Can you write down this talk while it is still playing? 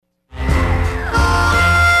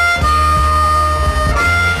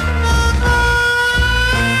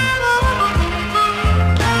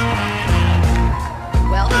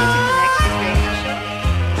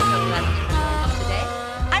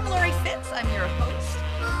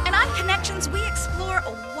Connections, we explore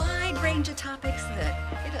a wide range of topics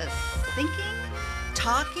that get us thinking,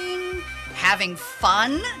 talking, having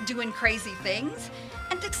fun, doing crazy things,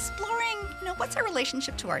 and exploring, what's our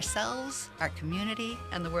relationship to ourselves, our community,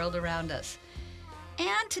 and the world around us.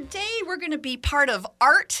 And today we're going to be part of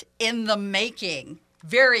Art in the Making.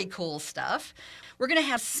 Very cool stuff. We're going to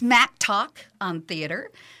have smack talk on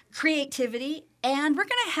theater, creativity, and we're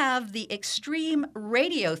going to have the extreme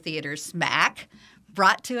radio theater smack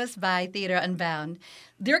brought to us by Theater Unbound.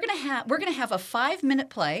 We're going to have a 5-minute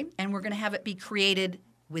play, and we're going to have it be created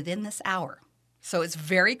within this hour. So it's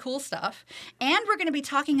very cool stuff. And we're going to be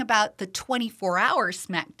talking about the 24-hour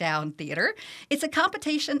Smackdown Theater. It's a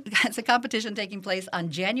competition taking place on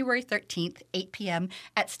January 13th, 8 p.m.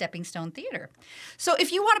 at Stepping Stone Theater. So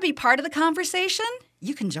if you want to be part of the conversation,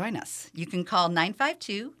 you can join us. You can call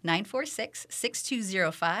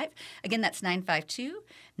 952-946-6205. Again, that's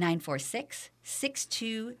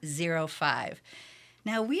 952-946-6205.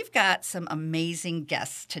 Now, we've got some amazing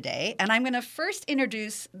guests today, and I'm going to first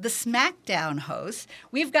introduce the Smackdown hosts.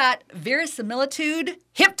 We've got Verisimilitude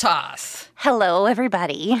Hip Toss. Hello,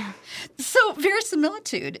 everybody. So,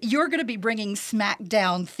 Verisimilitude, you're going to be bringing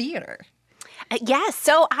Smackdown Theater. Yes,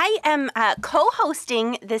 so I am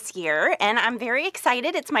co-hosting this year, and I'm very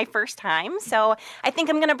excited. It's my first time, so I think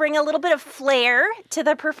I'm going to bring a little bit of flair to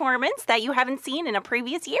the performance that you haven't seen in a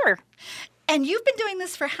previous year. And you've been doing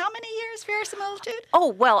this for how many years, Verisimilitude?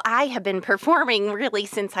 Oh, well, I have been performing really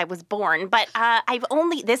since I was born, but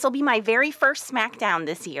this will be my very first Smackdown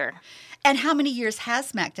this year. And how many years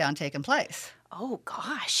has Smackdown taken place? Oh,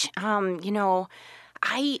 gosh.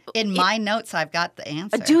 In my notes, I've got the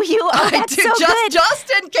answer. Do you? Oh, that's so good.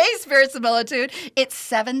 Just in case, Verisimilitude. It's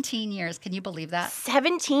 17 years. Can you believe that?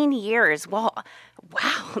 17 years. Well,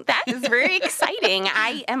 wow, that is very exciting.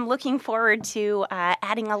 I am looking forward to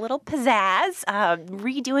adding a little pizzazz,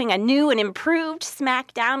 redoing a new and improved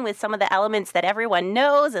Smackdown with some of the elements that everyone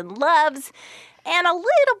knows and loves, and a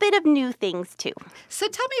little bit of new things, too. So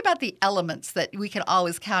tell me about the elements that we can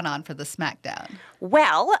always count on for the Smackdown.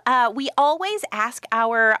 Well, we always ask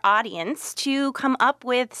our audience to come up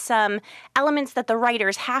with some elements that the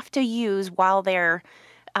writers have to use while they're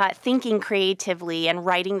thinking creatively and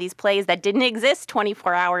writing these plays that didn't exist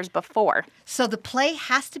 24 hours before. So the play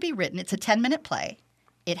has to be written. It's a 10-minute play.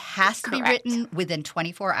 It has to be written within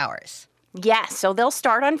 24 hours. Yes, so they'll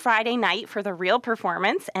start on Friday night for the real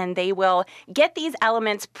performance, and they will get these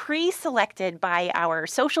elements pre-selected by our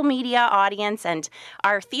social media audience and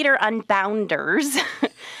our Theater Unbounders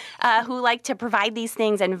who like to provide these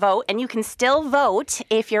things and vote. And you can still vote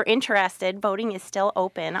if you're interested. Voting is still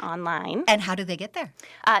open online. And how do they get there?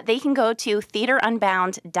 They can go to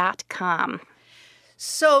theaterunbound.com.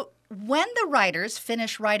 So when the writers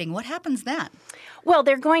finish writing, what happens then? Well,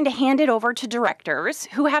 they're going to hand it over to directors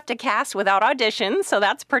who have to cast without auditions, so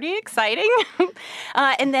that's pretty exciting.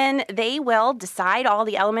 And then they will decide all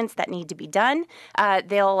the elements that need to be done.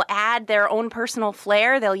 They'll add their own personal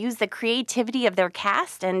flair. They'll use the creativity of their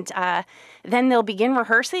cast, and then they'll begin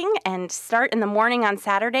rehearsing and start in the morning on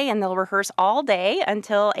Saturday, and they'll rehearse all day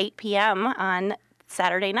until 8 p.m. on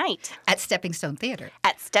Saturday night. At Stepping Stone Theater.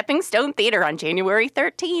 At Stepping Stone Theater on January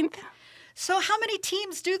 13th. So how many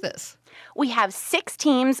teams do this? We have 6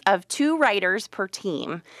 teams of 2 writers per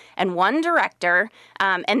team and 1 director,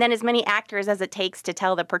 and then as many actors as it takes to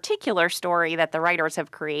tell the particular story that the writers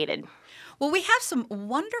have created. Well, we have some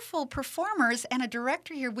wonderful performers and a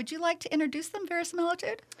director here. Would you like to introduce them,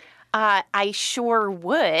 Verisimilitude? I sure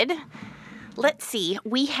would. Let's see.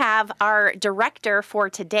 We have our director for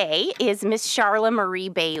today is Miss Charla Marie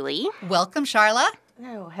Bailey. Welcome, Charla.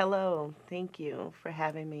 Oh, hello. Thank you for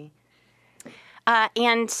having me.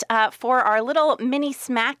 And for our little mini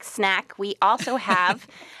smack snack, we also have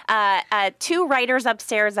 2 writers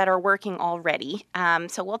upstairs that are working already.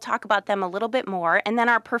 So we'll talk about them a little bit more. And then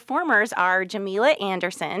our performers are Jamila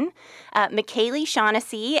Anderson, McKaylee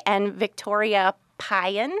Shaughnessy, and Victoria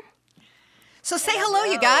Payan. So say hello,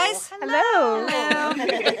 you guys. Hello.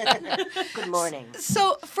 Good morning.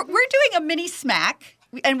 So we're doing a mini smack.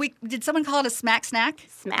 And did someone call it a smack snack?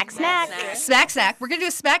 Smack snack. Smack snack. We're going to do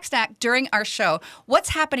a smack snack during our show. What's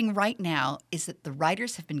happening right now is that the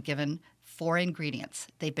writers have been given 4 ingredients.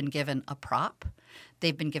 They've been given a prop,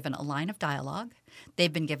 they've been given a line of dialogue,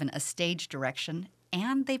 they've been given a stage direction,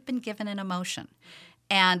 and they've been given an emotion.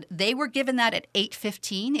 And they were given that at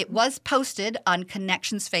 8:15. It was posted on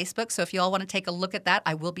Connections Facebook, so if you all want to take a look at that,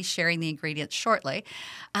 I will be sharing the ingredients shortly.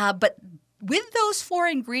 But with those 4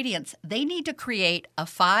 ingredients, they need to create a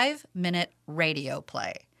 5-minute radio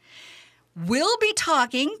play. We'll be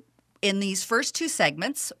talking in these first two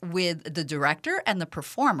segments with the director and the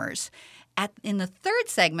performers. In the third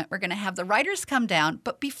segment, we're going to have the writers come down,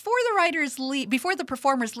 but before the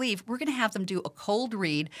performers leave, we're going to have them do a cold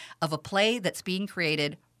read of a play that's being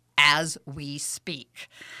created as we speak.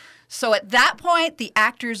 So at that point, the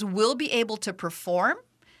actors will be able to perform.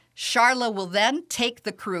 Charla will then take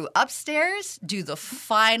the crew upstairs, do the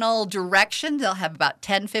final direction. They'll have about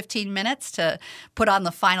 10, 15 minutes to put on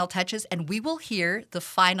the final touches, and we will hear the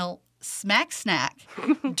final smack snack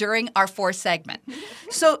during our fourth segment.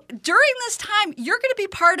 So during this time, you're going to be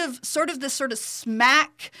part of this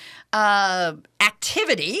smack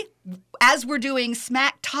activity. As we're doing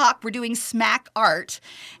smack talk, we're doing smack art,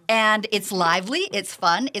 and it's lively, it's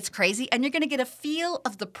fun, it's crazy, and you're going to get a feel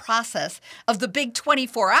of the process of the big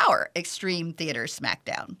 24-hour Extreme Theater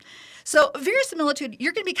Smackdown. So, Vera Similitude,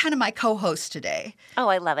 you're going to be kind of my co-host today. Oh,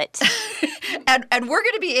 I love it. and we're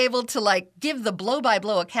going to be able to give the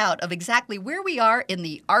blow-by-blow account of exactly where we are in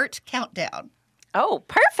the art countdown. Oh,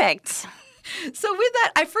 perfect. So with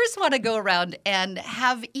that, I first want to go around and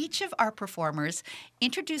have each of our performers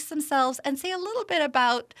introduce themselves and say a little bit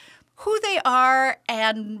about who they are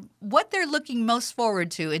and what they're looking most forward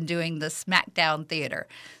to in doing the Smackdown Theater.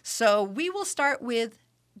 So we will start with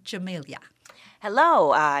Jamelia.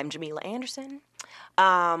 Hello, I'm Jamila Anderson.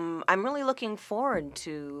 I'm really looking forward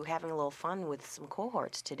to having a little fun with some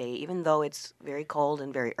cohorts today, even though it's very cold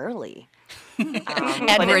and very early.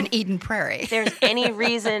 And we're in Eden Prairie. If there's any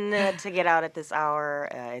reason to get out at this hour,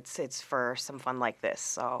 it's for some fun like this.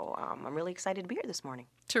 So I'm really excited to be here this morning.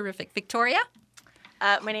 Terrific. Victoria?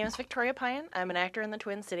 My name is Victoria Pine. I'm an actor in the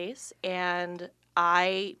Twin Cities, and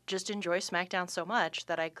I just enjoy Smackdown so much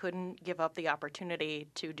that I couldn't give up the opportunity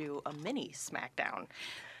to do a mini Smackdown.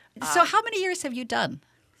 So how many years have you done?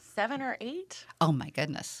 7 or 8. Oh, my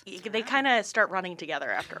goodness. They kind of start running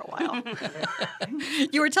together after a while.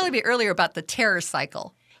 You were telling me earlier about the terror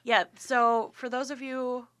cycle. Yeah, so for those of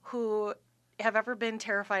you who have ever been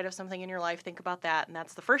terrified of something in your life, think about that, and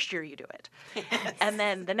that's the first year you do it. Yes. And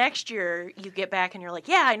then the next year, you get back and you're like,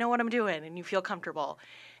 yeah, I know what I'm doing, and you feel comfortable.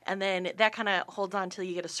 And then that kind of holds on till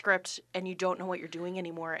you get a script and you don't know what you're doing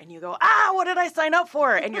anymore, and you go, what did I sign up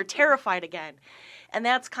for? And you're terrified again. And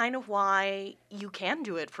that's kind of why you can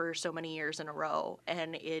do it for so many years in a row,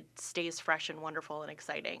 and it stays fresh and wonderful and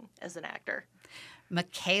exciting as an actor.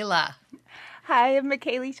 Michaela. Hi, I'm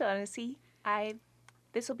Michaela Shaughnessy.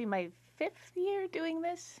 This will be my 5th year doing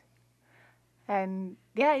this. And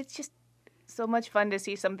yeah, it's just so much fun to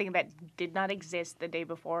see something that did not exist the day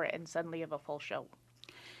before and suddenly have a full show.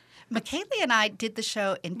 Michaela and I did the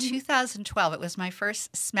show in 2012. It was my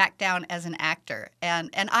first Smackdown as an actor, and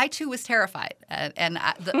I too was terrified and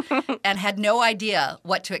had no idea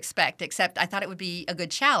what to expect. Except I thought it would be a good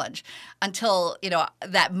challenge until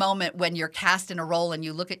that moment when you're cast in a role and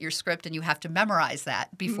you look at your script and you have to memorize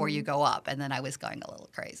that before you go up. And then I was going a little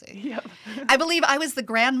crazy. Yep. I believe I was the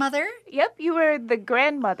grandmother. Yep, you were the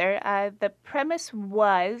grandmother. The premise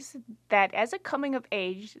was that as a coming of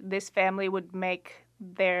age, this family would make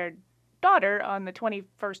their daughter on the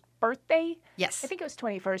 21st birthday. Yes. I think it was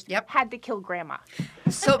 21st. Yep. Had to kill grandma.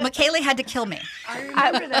 So Michaela had to kill me. I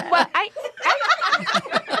remember that. Well,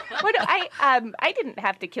 I didn't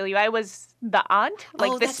have to kill you. I was the aunt,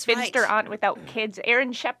 the that's spinster right. aunt without kids.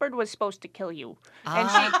 Erin Shepherd was supposed to kill you.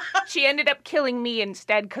 And she ended up killing me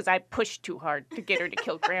instead because I pushed too hard to get her to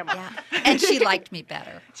kill grandma. Yeah. And she liked me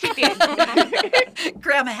better. She did.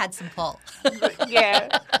 Grandma had some pull.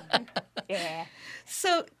 Yeah. Yeah.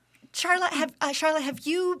 So, Charla, have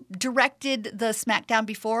you directed the Smackdown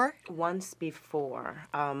before? Once before.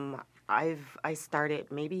 I started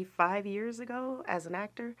maybe 5 years ago as an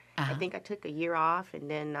actor. I think I took a year off, and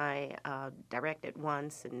then I directed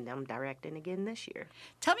once, and I'm directing again this year.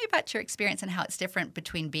 Tell me about your experience and how it's different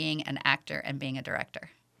between being an actor and being a director.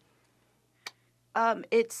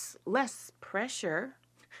 It's less pressure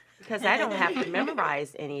because I don't have to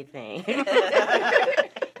memorize anything.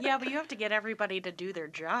 Yeah, but you have to get everybody to do their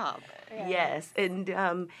job. Yeah. Yes, and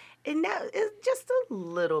that is just a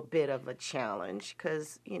little bit of a challenge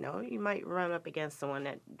because, you might run up against someone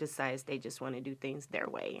that decides they just want to do things their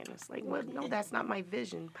way, and it's like, well, no, that's not my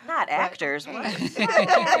vision. Not actors. What?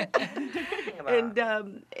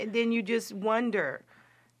 And then you just wonder,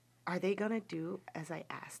 are they going to do as I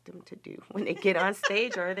asked them to do when they get on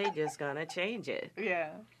stage, or are they just going to change it? Yeah.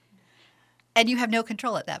 And you have no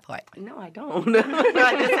control at that point. No, I don't.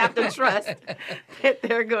 I just have to trust that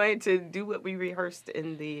they're going to do what we rehearsed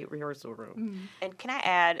in the rehearsal room. And can I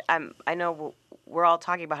add, I know we're all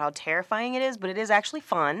talking about how terrifying it is, but it is actually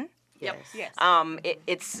fun. Yes. Yes.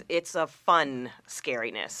 It's a fun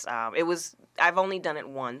scariness. I've only done it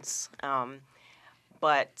once,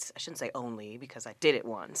 but I shouldn't say only because I did it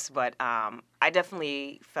once. But I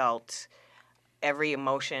definitely felt every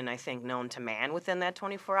emotion, I think, known to man within that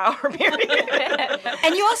 24-hour period.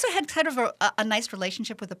 And you also had kind of a nice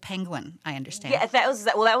relationship with a penguin, I understand. Yeah, that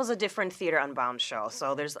was a different Theater Unbound show.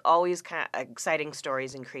 So there's always kind of exciting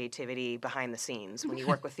stories and creativity behind the scenes when you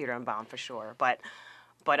work with Theater Unbound, for sure. But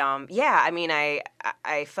yeah, I mean, I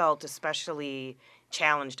felt especially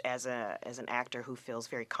challenged as an actor who feels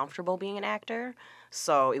very comfortable being an actor.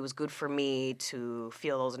 So it was good for me to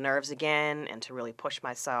feel those nerves again and to really push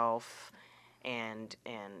myself and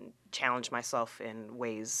challenge myself in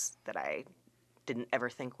ways that I didn't ever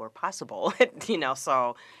think were possible.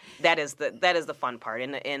 So that is the fun part,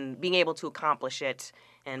 and being able to accomplish it.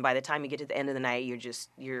 And by the time you get to the end of the night,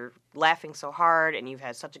 you're laughing so hard, and you've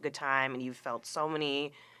had such a good time, and you've felt so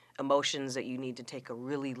many emotions that you need to take a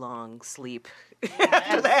really long sleep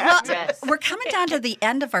after that. Well, we're coming down to the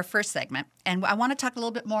end of our first segment, and I want to talk a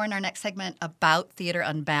little bit more in our next segment about Theater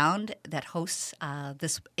Unbound that hosts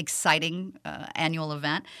this exciting annual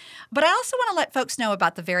event. But I also want to let folks know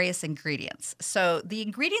about the various ingredients. So the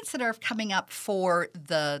ingredients that are coming up for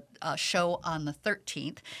the show on the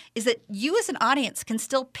 13th is that you as an audience can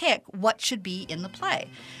still pick what should be in the play.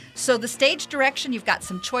 So the stage direction, you've got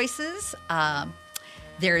some choices.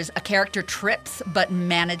 There's a character trips but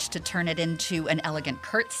managed to turn it into an elegant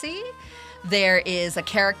curtsy. There is a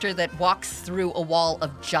character that walks through a wall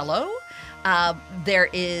of jello. There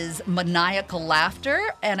is maniacal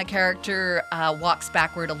laughter, and a character walks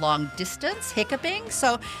backward a long distance, hiccuping.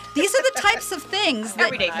 So these are the types of things that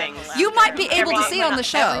Everyday things. you might be able to see on the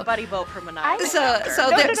show. Everybody vote for maniacal. So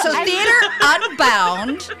laughter.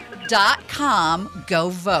 theaterunbound.com, go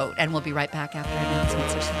vote. And we'll be right back after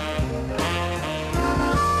announcements or so.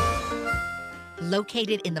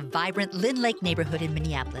 Located in the vibrant Lynn Lake neighborhood in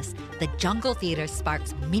Minneapolis, the Jungle Theater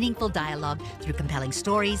sparks meaningful dialogue through compelling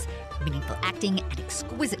stories, meaningful acting, and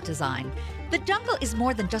exquisite design. The Jungle is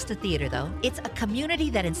more than just a theater, though. It's a community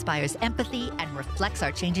that inspires empathy and reflects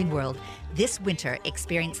our changing world. This winter,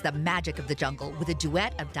 experience the magic of the Jungle with a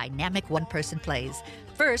duet of dynamic one-person plays.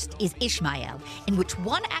 First is Ishmael, in which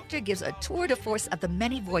one actor gives a tour de force of the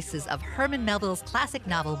many voices of Herman Melville's classic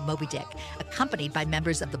novel Moby Dick, accompanied by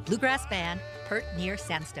members of the bluegrass band Pert Near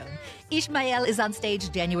Sandstone. Ishmael is on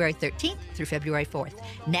stage January 13th through February 4th.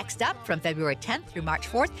 Next up, from February 10th through March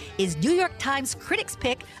 4th, is New York Times critics'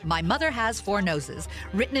 pick My Mother Has Four Noses,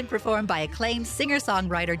 written and performed by acclaimed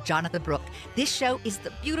singer-songwriter Jonathan Brooke. This show is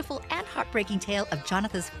the beautiful and heartbreaking tale of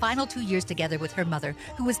Jonathan's final 2 years together with her mother,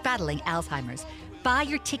 who was battling Alzheimer's. Buy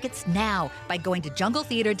your tickets now by going to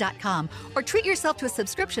jungletheater.com or treat yourself to a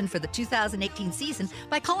subscription for the 2018 season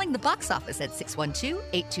by calling the box office at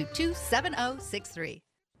 612-822-7063.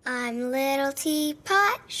 I'm Little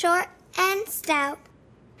Teapot, short and stout.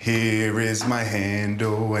 Here is my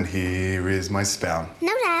handle and here is my spout.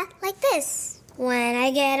 No, Dad, like this. When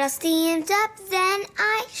I get all steamed up, then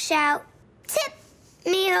I shout, tip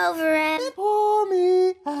me over and Pour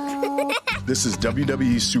me out. This is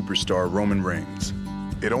WWE superstar Roman Reigns.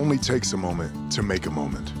 It only takes a moment to make a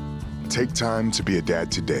moment. Take time to be a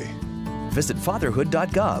dad today. Visit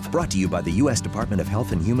fatherhood.gov, brought to you by the U.S. Department of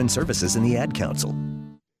Health and Human Services and the Ad Council.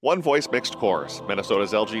 One Voice Mixed Chorus,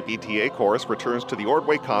 Minnesota's LGBTA chorus, returns to the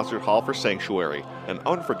Ordway Concert Hall for Sanctuary, an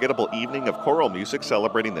unforgettable evening of choral music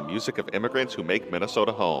celebrating the music of immigrants who make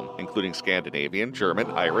Minnesota home, including Scandinavian, German,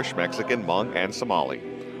 Irish, Mexican, Hmong, and Somali.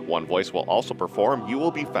 One Voice will also perform You Will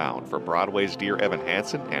Be Found for Broadway's Dear Evan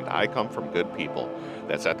Hansen and I Come From Good People.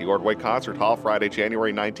 That's at the Ordway Concert Hall Friday,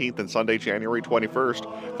 January 19th and Sunday, January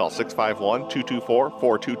 21st. Call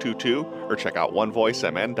 651-224-4222 or check out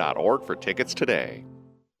onevoicemn.org for tickets today.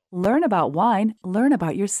 Learn about wine, learn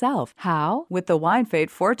about yourself. How? With the Wine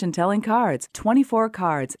Fate fortune-telling cards. 24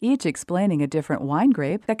 cards, each explaining a different wine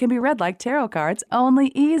grape that can be read like tarot cards,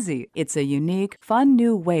 only easy. It's a unique, fun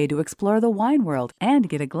new way to explore the wine world and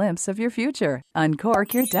get a glimpse of your future.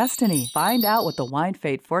 Uncork your destiny. Find out what the Wine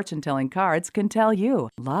Fate fortune-telling cards can tell you.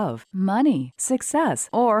 Love, money, success,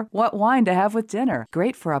 or what wine to have with dinner.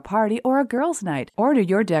 Great for a party or a girls' night. Order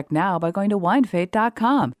your deck now by going to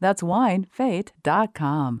winefate.com. That's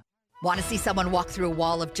winefate.com. Want to see someone walk through a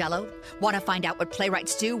wall of jello? Want to find out what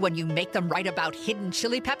playwrights do when you make them write about hidden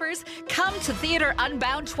chili peppers? Come to Theater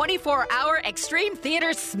Unbound 24-hour Extreme Theater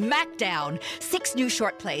Smackdown. 6 new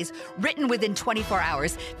short plays written within 24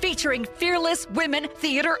 hours featuring fearless women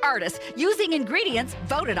theater artists using ingredients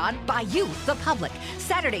voted on by you, the public.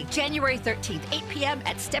 Saturday, January 13th, 8 p.m.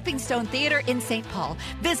 at Stepping Stone Theater in St. Paul.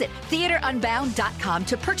 Visit theaterunbound.com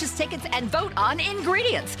to purchase tickets and vote on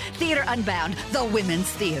ingredients. Theater Unbound, the women's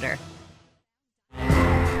theater.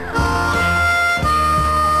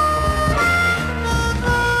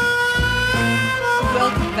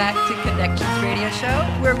 back to Connections Radio Show,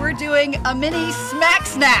 where we're doing a mini Smack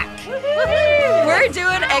Snack. We're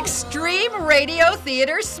doing Extreme Radio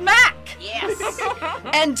Theater Smack. Yes.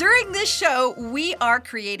 And during this show, we are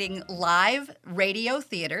creating live radio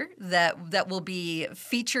theater that will be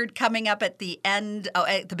featured coming up at the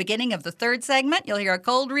beginning of the third segment. You'll hear a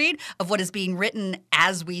cold read of what is being written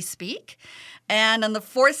as we speak. And on the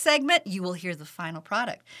fourth segment, you will hear the final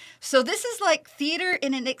product. So this is like theater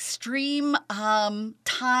in an extreme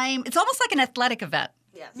time. It's almost like an athletic event.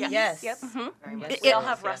 Yes. Yep. Very much. We all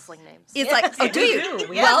have wrestling names. It's like, oh, do you?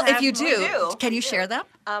 Well, if you do, can you share them?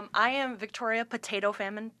 I am Victoria Potato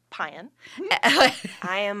Famine Pyan. I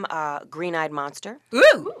am Green-Eyed Monster.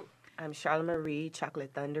 Ooh. I'm Charlotte Marie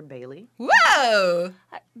Chocolate Thunder Bailey. Whoa.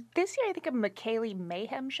 This year, I think I'm McKaylee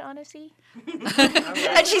Mayhem Shaughnessy.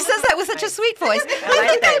 And she says that with such a sweet voice. I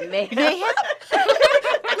like that mayhem.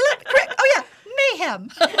 Oh, yeah. Mayhem.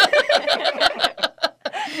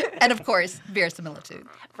 And, of course, verisimilitude.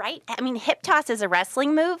 Right? I mean, hip toss is a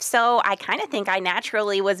wrestling move, so I kind of think I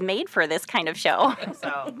naturally was made for this kind of show.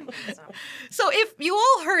 So if you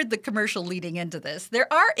all heard the commercial leading into this,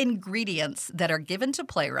 there are ingredients that are given to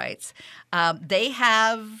playwrights. They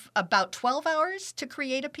have about 12 hours to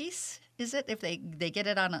create a piece, is it? If they get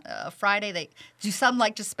it on a Friday, do some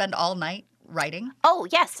like to spend all night writing? Oh,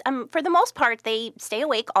 yes. For the most part, they stay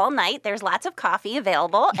awake all night. There's lots of coffee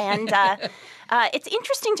available. And it's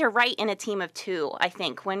interesting to write in a team of two, I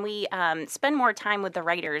think. When we spend more time with the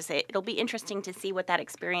writers, it'll be interesting to see what that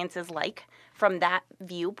experience is like from that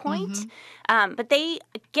viewpoint. Mm-hmm. But they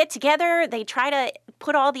get together, they try to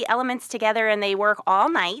put all the elements together, and they work all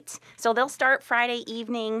night. So they'll start Friday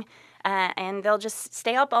evening. And they'll just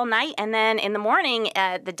stay up all night. And then in the morning,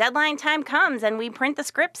 the deadline time comes, and we print the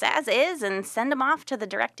scripts as is and send them off to the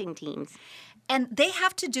directing teams. And they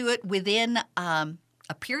have to do it within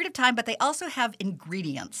a period of time, but they also have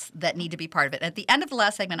ingredients that need to be part of it. At the end of the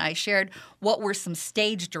last segment, I shared what were some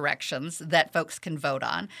stage directions that folks can vote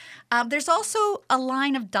on. There's also a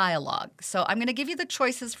line of dialogue. So I'm going to give you the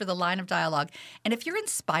choices for the line of dialogue. And if you're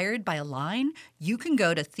inspired by a line, you can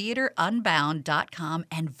go to theaterunbound.com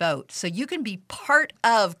and vote. So you can be part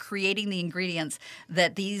of creating the ingredients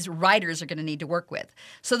that these writers are going to need to work with.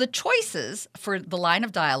 So the choices for the line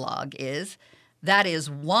of dialogue is... that is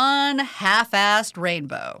one half-assed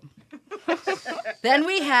rainbow. Then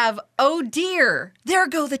we have, oh dear, there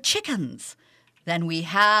go the chickens. Then we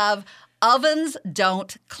have, ovens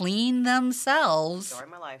don't clean themselves. Story of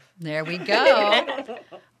my life. There we go.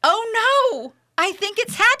 Oh no, I think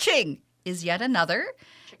it's hatching is yet another.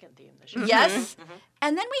 Chicken theme this year. Yes.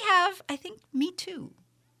 And then we have, I think, Me Too.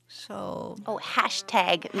 So,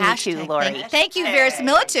 Hashtag Me Too, Lori. Thank you,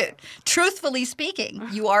 verisimilitude. Truthfully speaking,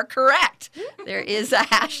 you are correct. There is a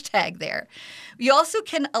hashtag there. You also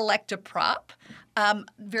can elect a prop.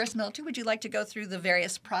 Verisimilitude, would you like to go through the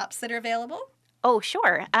various props that are available? Oh,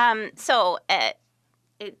 sure.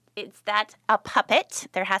 It's that a puppet.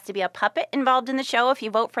 There has to be a puppet involved in the show if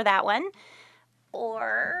you vote for that one.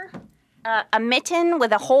 Or... a mitten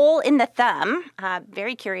with a hole in the thumb.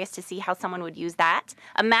 Very curious to see how someone would use that.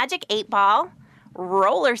 A magic 8-ball,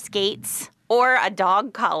 roller skates, or a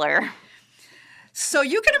dog collar. So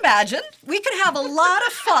you can imagine we could have a lot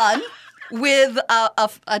of fun with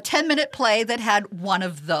a 10-minute play that had one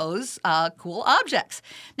of those cool objects.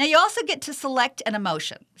 Now, you also get to select an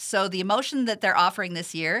emotion. So the emotion that they're offering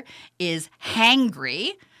this year is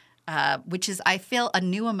hangry. Which is, I feel, a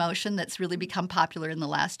new emotion that's really become popular in the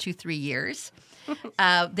last 2-3 years.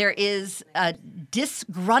 There is a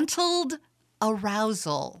disgruntled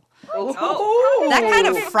arousal. Oh. That kind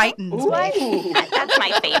of frightens me. That's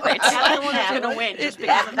my favorite. That's the one that's going to win just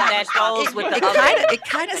because of that. Goes with the oven. It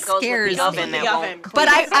kind of scares the oven, me. that won't But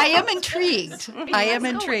I am intrigued. I am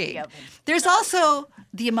intrigued. There's also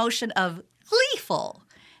the emotion of gleeful,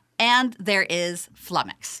 and there is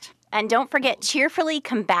flummoxed. And don't forget cheerfully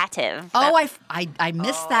combative. Oh, I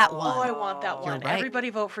missed that one. Oh, I want that one. right. Everybody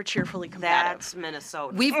vote for cheerfully combative. That's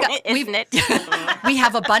Minnesota. We've got Isn't it? we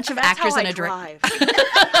have a bunch of That's actors how and I a director. drive.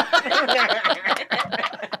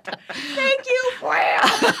 Thank you.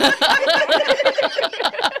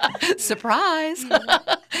 Surprise.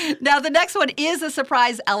 Now, the next one is a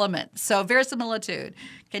surprise element. So, verisimilitude.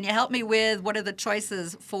 Can you help me with what are the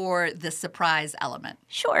choices for the surprise element?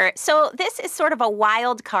 Sure. So this is sort of a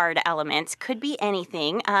wild card element. Could be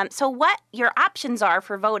anything. So what your options are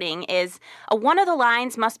for voting is one of the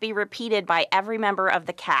lines must be repeated by every member of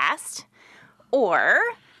the cast, or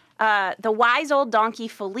the wise old donkey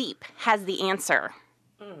Philippe has the answer.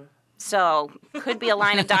 So, could be a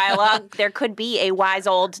line of dialogue. There could be a wise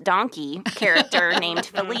old donkey character named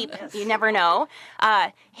Philippe. You never know.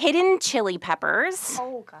 Hidden chili peppers.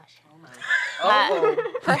 Oh, gosh.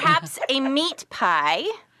 Perhaps a meat pie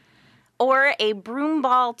or a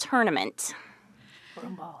broomball tournament.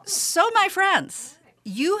 So, my friends,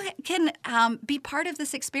 you can be part of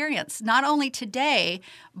this experience, not only today,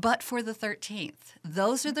 but for the 13th.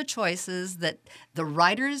 Those are the choices that the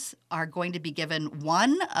writers are going to be given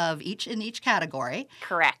one of each in each category.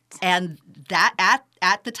 Correct. And that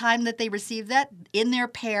at the time that they receive that, in their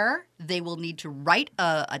pair, they will need to write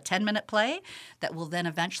a 10-minute play that will then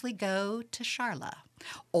eventually go to Charla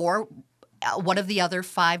or one of the other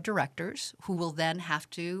 5 directors who will then have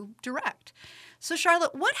to direct. So,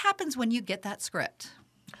 Charlotte, what happens when you get that script?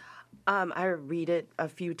 I read it a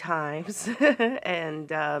few times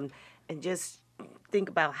and just think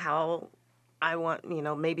about how I want,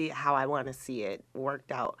 maybe how I want to see it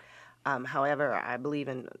worked out. However, I believe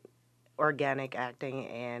in organic acting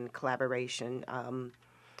and collaboration,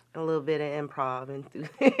 a little bit of improv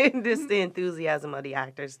and just the enthusiasm of the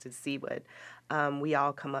actors to see what we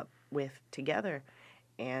all come up with together.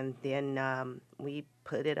 And then we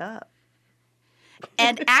put it up.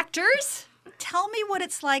 And actors, tell me what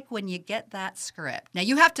it's like when you get that script. Now,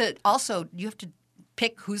 you have to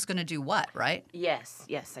pick who's going to do what, right? Yes,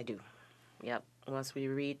 I do. Yep. Once we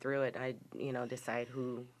read through it, I, decide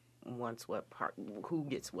who wants what part, who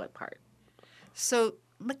gets what part. So,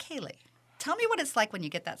 McKaylee, tell me what it's like when you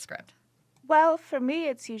get that script. Well, for me,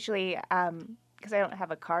 it's usually because I don't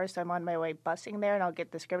have a car, so I'm on my way busing there, and I'll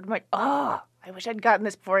get the script. I'm like, oh, I wish I'd gotten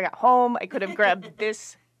this before I got home. I could have grabbed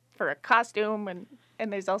this for a costume,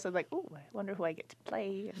 and there's also like, oh, I wonder who I get to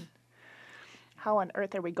play, and how on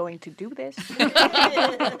earth are we going to do this?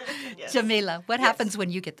 Yes. Jamila, what happens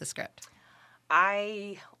when you get the script?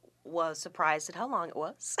 I was surprised at how long it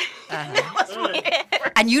was.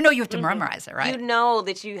 And you know you have to memorize it, right? You know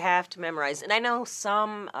that you have to memorize. And I know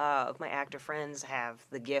some of my actor friends have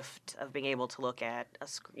the gift of being able to look at a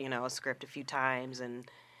script a few times and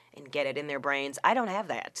get it in their brains. I don't have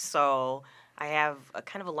that. So I have a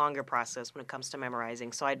kind of a longer process when it comes to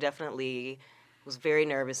memorizing. So I definitely was very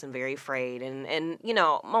nervous and very afraid. And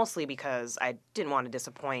mostly because I didn't want to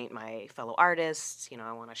disappoint my fellow artists.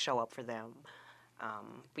 I want to show up for them.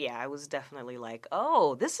 But yeah, I was definitely like,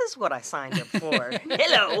 oh, this is what I signed up for.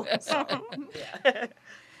 Hello. So, yeah.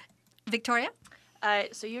 Victoria?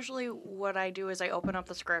 So usually what I do is I open up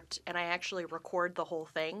the script and I actually record the whole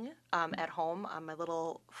thing at home on my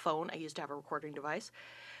little phone. I used to have a recording device.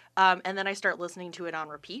 And then I start listening to it on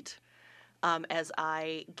repeat as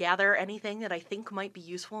I gather anything that I think might be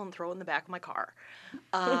useful and throw in the back of my car.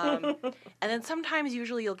 And then sometimes,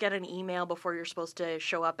 usually, you'll get an email before you're supposed to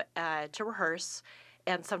show up to rehearse.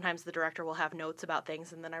 And sometimes the director will have notes about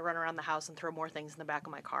things, and then I run around the house and throw more things in the back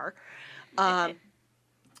of my car.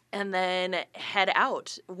 And then head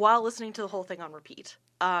out while listening to the whole thing on repeat,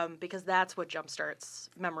 because that's what jumpstarts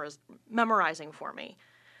memorizing for me.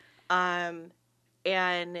 And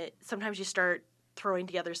sometimes you start throwing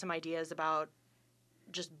together some ideas about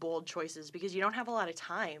just bold choices because you don't have a lot of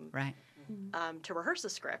time right. To rehearse a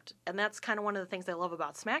script. And that's kind of one of the things I love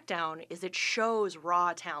about Smackdown is it shows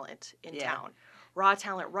raw talent in town. Raw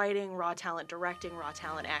talent writing, raw talent directing, raw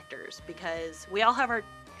talent actors, because we all have our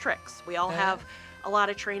tricks. We all have a lot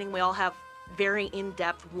of training. We all have very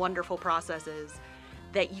in-depth, wonderful processes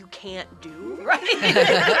that you can't do. Right.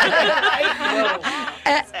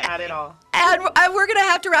 Not at all. And we're going to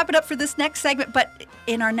have to wrap it up for this next segment. But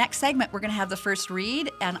in our next segment, we're going to have the first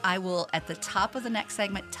read. And I will, at the top of the next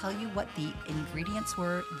segment, tell you what the ingredients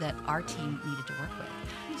were that our team needed to work with.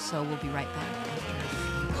 So we'll be right back after a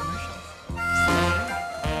few commercials.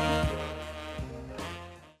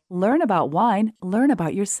 Learn about wine, learn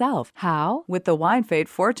about yourself. How? With the Wine Fate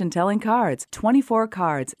fortune-telling cards. 24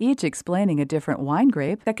 cards, each explaining a different wine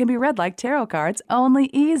grape that can be read like tarot cards, only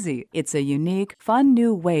easy. It's a unique, fun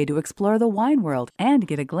new way to explore the wine world and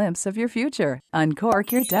get a glimpse of your future.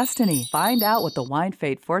 Uncork your destiny. Find out what the Wine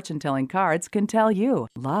Fate fortune-telling cards can tell you.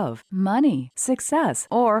 Love, money, success,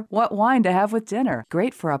 or what wine to have with dinner.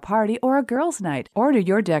 Great for a party or a girls' night. Order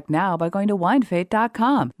your deck now by going to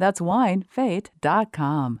winefate.com. That's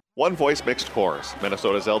winefate.com. One Voice Mixed Chorus,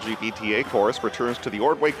 Minnesota's LGBTA chorus, returns to the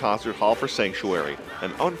Ordway Concert Hall for Sanctuary,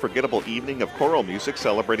 an unforgettable evening of choral music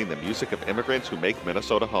celebrating the music of immigrants who make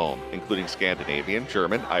Minnesota home, including Scandinavian,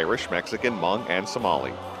 German, Irish, Mexican, Hmong, and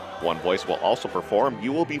Somali. One Voice will also perform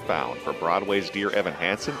You Will Be Found for Broadway's Dear Evan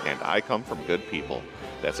Hansen and I Come From Good People.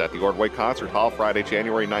 That's at the Ordway Concert Hall Friday,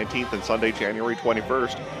 January 19th and Sunday, January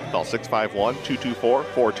 21st. Call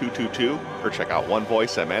 651-224-4222 or check out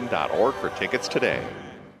onevoicemn.org for tickets today.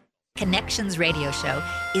 Connections Radio Show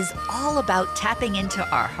is all about tapping into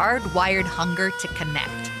our hardwired hunger to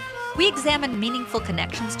connect. We examine meaningful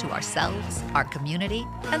connections to ourselves, our community,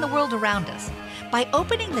 and the world around us. By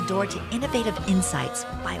opening the door to innovative insights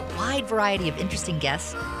by a wide variety of interesting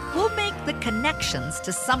guests, we'll make the connections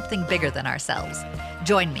to something bigger than ourselves.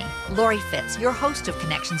 Join me, Lori Fitz, your host of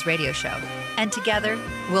Connections Radio Show, and together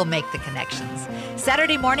we'll make the connections.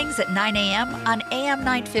 Saturday mornings at 9 a.m. on AM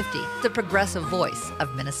 950, the progressive voice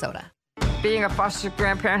of Minnesota. Being a foster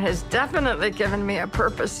grandparent has definitely given me a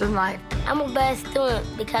purpose in life. I'm a best student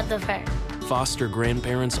because of her. Foster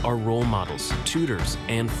grandparents are role models, tutors,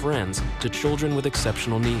 and friends to children with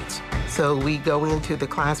exceptional needs. So we go into the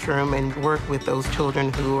classroom and work with those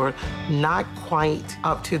children who are not quite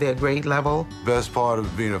up to their grade level. Best part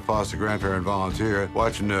of being a foster grandparent volunteer,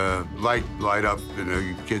 watching the light up in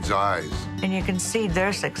the kids' eyes. And you can see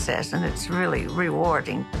their success, and it's really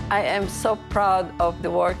rewarding. I am so proud of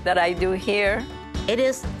the work that I do here. It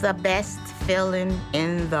is the best feeling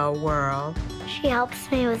in the world. She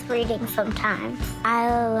helps me with reading sometimes. I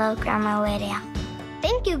love Grandma Lydia.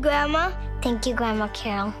 Thank you, Grandma. Thank you, Grandma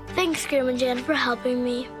Carol. Thanks, Grandma Jan, for helping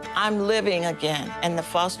me. I'm living again, and the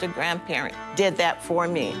foster grandparent did that for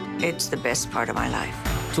me. It's the best part of my life.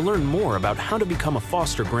 To learn more about how to become a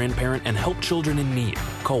foster grandparent and help children in need,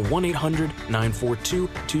 call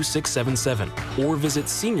 1-800-942-2677 or visit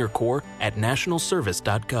SeniorCorps at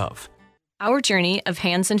nationalservice.gov. Our journey of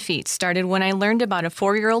hands and feet started when I learned about a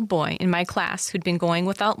 4-year-old boy in my class who'd been going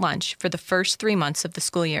without lunch for the first 3 months of the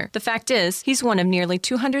school year. The fact is, he's one of nearly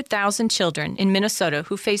 200,000 children in Minnesota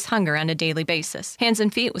who face hunger on a daily basis. Hands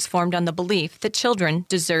and Feet was formed on the belief that children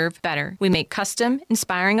deserve better. We make custom,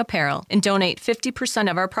 inspiring apparel and donate 50%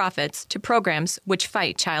 of our profits to programs which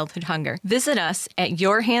fight childhood hunger. Visit us at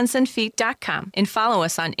yourhandsandfeet.com and follow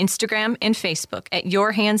us on Instagram and Facebook at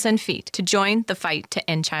Your Hands and Feet to join the fight to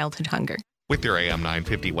end childhood hunger. With your AM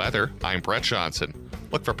 950 weather, I'm Brett Johnson.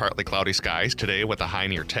 Look for partly cloudy skies today with a high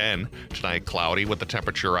near 10. Tonight, cloudy with the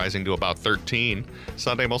temperature rising to about 13.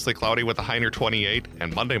 Sunday, mostly cloudy with a high near 28.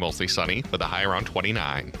 And Monday, mostly sunny with a high around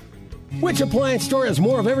 29. Which appliance store has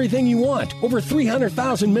more of everything you want? Over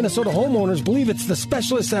 300,000 Minnesota homeowners believe it's the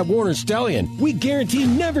specialists at Warner Stellian. We guarantee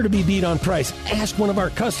never to be beat on price. Ask one of our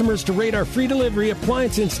customers to rate our free delivery,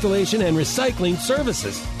 appliance installation, and recycling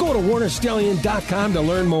services. Go to warnerstellian.com to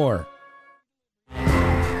learn more.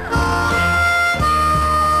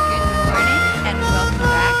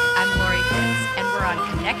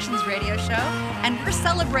 Connections Radio Show, and we're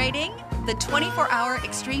celebrating the 24-hour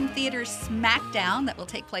Extreme Theater Smackdown that will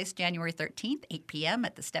take place January 13th, 8 p.m.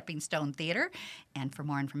 at the Stepping Stone Theater. And for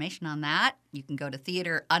more information on that, you can go to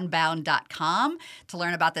theaterunbound.com to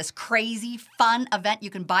learn about this crazy, fun event.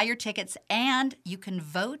 You can buy your tickets, and you can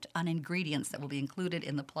vote on ingredients that will be included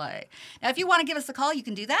in the play. Now, if you want to give us a call, you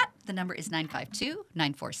can do that. The number is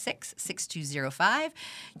 952-946-6205.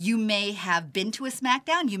 You may have been to a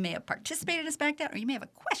Smackdown, you may have participated in a Smackdown, or you may have a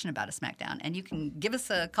question about a Smackdown, and you can give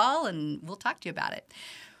us a call, and we'll talk to you about it.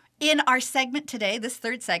 In our segment today, this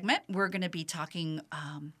third segment, we're going to be talking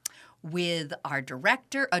with our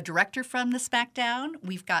director, a director from the Smackdown.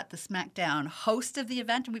 We've got the Smackdown host of the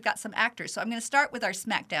event, and we've got some actors. So I'm going to start with our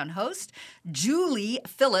Smackdown host, Julie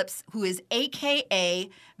Phillips, who is a.k.a.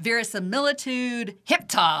 Verisimilitude Hip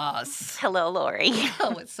Toss. Hello, Lori.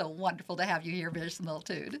 Oh, it's so wonderful to have you here,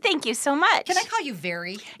 Verisimilitude. Thank you so much. Can I call you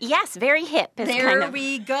Very? Yes, Very Hip. There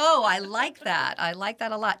we go. I like that. I like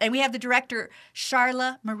that a lot. And we have the director,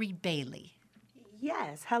 Charla Marie Bailey.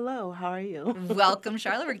 Yes. Hello. How are you? Welcome,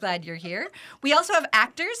 Charlotte. We're glad you're here. We also have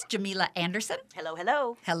actors, Jamila Anderson. Hello,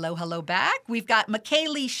 hello. Hello, hello back. We've got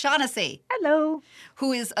McKaylee Shaughnessy. Hello.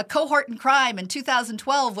 Who is a cohort in crime in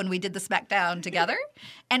 2012 when we did the Smackdown together.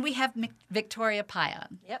 And we have Victoria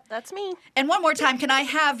Payan. Yep, that's me. And one more time, can I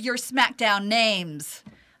have your Smackdown names?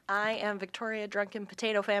 I am Victoria Drunken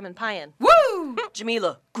Potato Famine Payan. Woo!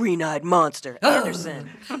 Jamila Green-Eyed Monster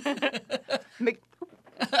Anderson.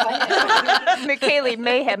 McKaylee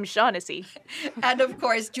Mayhem Shaughnessy. And of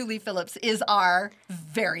course, Julie Phillips is our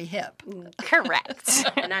Very Hip. Correct.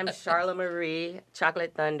 And I'm Charla Marie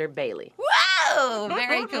Chocolate Thunder Bailey. Whoa!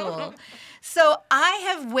 Very cool. So I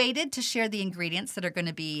have waited to share the ingredients that are going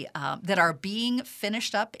to be that are being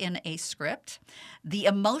finished up in a script. The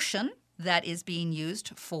emotion that is being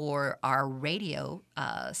used for our radio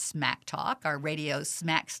smack talk, our radio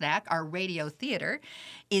smack snack, our radio theater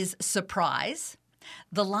is surprise.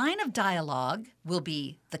 The line of dialogue will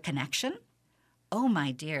be the connection. Oh,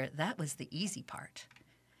 my dear, that was the easy part.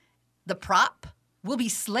 The prop will be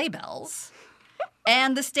sleigh bells.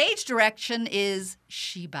 And the stage direction is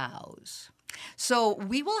she bows. So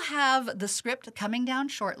we will have the script coming down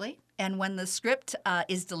shortly. And when the script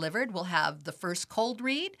is delivered, we'll have the first cold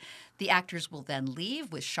read. The actors will then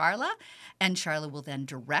leave with Charla, and Charla will then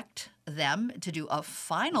direct them to do a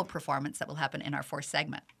final performance that will happen in our fourth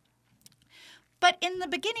segment. But in the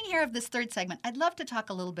beginning here of this third segment, I'd love to talk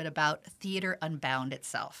a little bit about Theater Unbound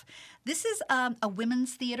itself. This is a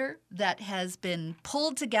women's theater that has been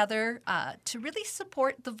pulled together to really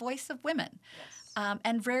support the voice of women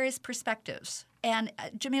and various perspectives. And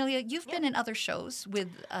Jamelia, you've been in other shows with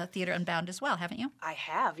Theater Unbound as well, haven't you? I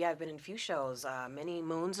have. Yeah, I've been in a few shows. Many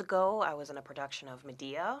moons ago, I was in a production of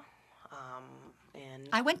Medea. And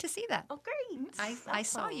I went to see that. Oh, great. I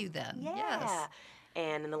saw you then. Yeah. Yes.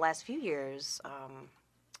 And in the last few years,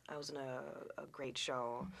 I was in a great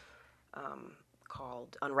show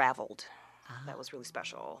called Unraveled. That was really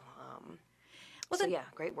special.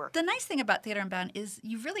 Great work. The nice thing about Theater Unbound is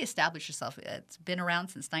you've really established yourself. It's been around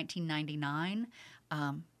since 1999,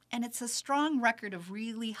 and it's a strong record of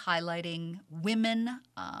really highlighting women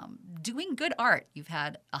doing good art. You've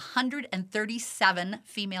had 137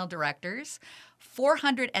 female directors,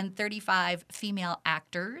 435 female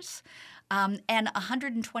actors, and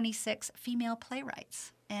 126 female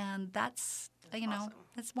playwrights. And that's awesome.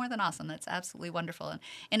 That's more than awesome. That's absolutely wonderful. And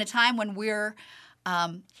in a time when we're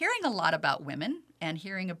hearing a lot about women and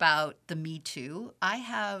hearing about the Me Too, I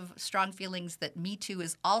have strong feelings that Me Too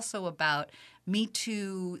is also about Me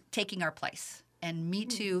Too taking our place and Me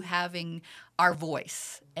Too having our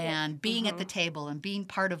voice and being at the table and being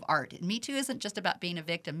part of art. And Me Too isn't just about being a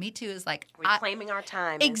victim. Me Too is like reclaiming our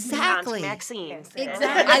time. Exactly. Auntie Maxine. Exactly.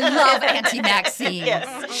 I love Auntie Maxine.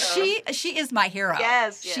 Yes. She is my hero.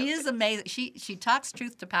 Yes. She is amazing. She talks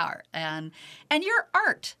truth to power. And your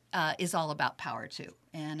art is all about power too.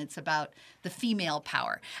 And it's about the female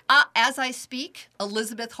power. As I speak,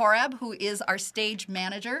 Elizabeth Horab, who is our stage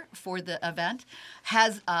manager for the event,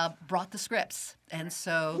 has brought the scripts. And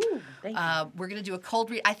so we're going to do a cold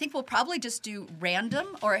read. I think we'll probably just do random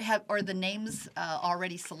or the names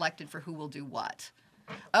already selected for who will do what.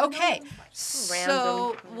 Okay,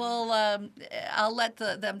 so I'll let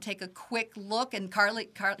them take a quick look, and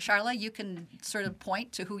Charla, you can sort of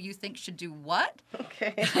point to who you think should do what.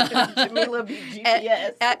 Okay, Jamila be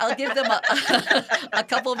GPS. I'll give them a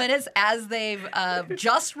couple of minutes as they've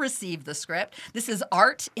just received the script. This is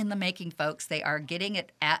art in the making, folks. They are getting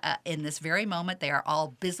it in this very moment. They are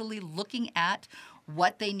all busily looking at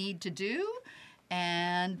what they need to do.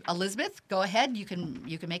 And Elizabeth, go ahead. You can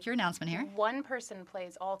make your announcement here. One person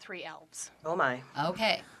plays all three elves. Oh my.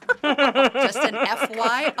 Okay. Just an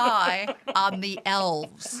FYI on the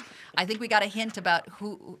elves. I think we got a hint about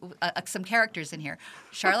who some characters in here.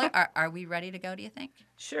 Charlotte, are we ready to go? Do you think?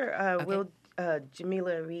 Sure. Okay. We'll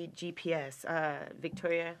Jamila read GPS.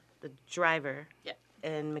 Victoria, the driver. Yeah.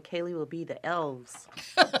 And McKaylee will be the elves.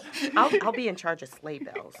 I'll be in charge of sleigh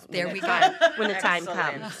bells. There we go. When the time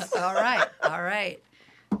comes. All right.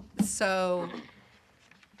 So.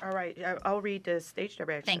 All right. I'll read the stage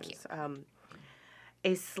directions. Thank you.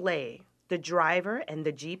 A sleigh, the driver, and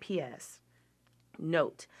the GPS.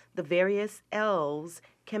 Note, the various elves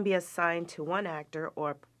can be assigned to one actor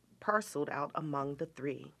or parceled out among the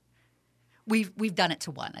three. We've done it to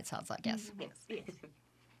one, it sounds like, yes. Yes.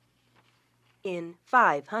 In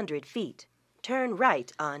 500 feet, turn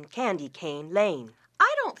right on Candy Cane Lane.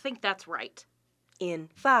 I don't think that's right. In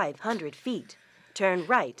 500 feet, turn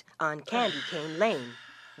right on Candy Cane Lane,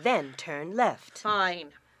 then turn left. Fine.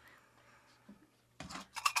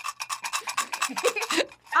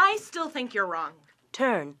 I still think you're wrong.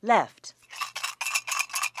 Turn left.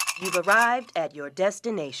 You've arrived at your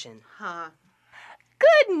destination. Huh.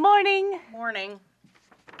 Good morning. Morning.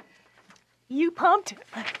 You pumped?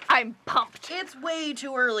 I'm pumped. It's way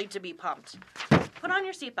too early to be pumped. Put on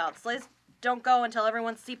your seatbelts. Liz, don't go until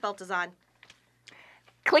everyone's seatbelt is on.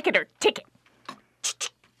 Click it or ticket.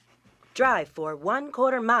 Drive for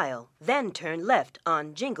 1/4 mile, then turn left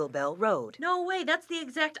on Jingle Bell Road. No way, that's the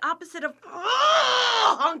exact opposite of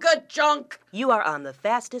hunk of junk. You are on the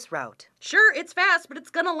fastest route. Sure, it's fast, but it's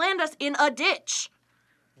gonna land us in a ditch.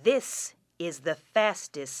 This is the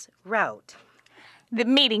fastest route. The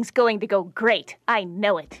meeting's going to go great. I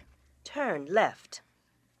know it. Turn left.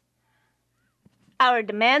 Our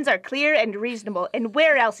demands are clear and reasonable, and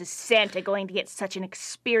where else is Santa going to get such an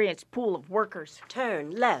experienced pool of workers?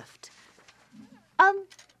 Turn left.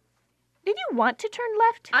 Did you want to turn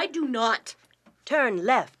left? I do not. Turn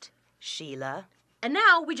left, Sheila. And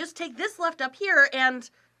now we just take this left up here and...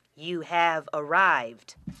 You have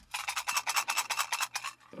arrived.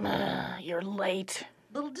 You're late.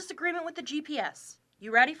 Little disagreement with the GPS.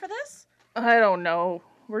 You ready for this? I don't know.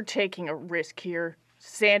 We're taking a risk here.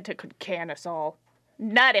 Santa could can us all.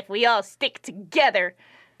 Not if we all stick together.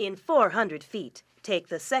 In 400 feet, take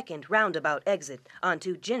the second roundabout exit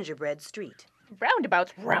onto Gingerbread Street.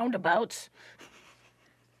 Roundabouts.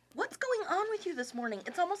 What's going on with you this morning?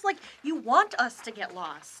 It's almost like you want us to get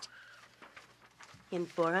lost. In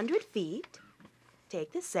 400 feet,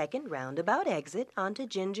 take the second roundabout exit onto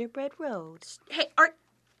Gingerbread Road. Hey,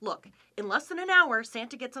 look, in less than an hour,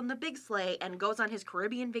 Santa gets on the big sleigh and goes on his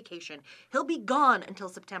Caribbean vacation. He'll be gone until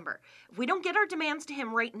September. If we don't get our demands to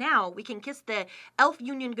him right now, we can kiss the elf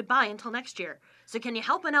union goodbye until next year. So can you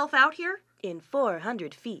help an elf out here? In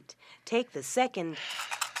 400 feet, take the second...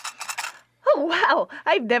 Oh, wow.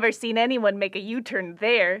 I've never seen anyone make a U-turn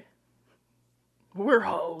there. We're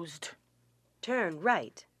hosed. Turn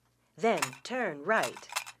right. Then turn right.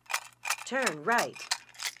 Turn right.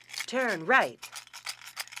 Turn right.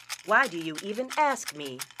 Why do you even ask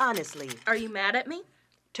me, honestly? Are you mad at me?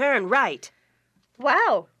 Turn right.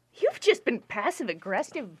 Wow, you've just been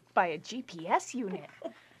passive-aggressive by a GPS unit.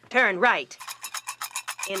 Turn right.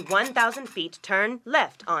 In 1,000 feet, turn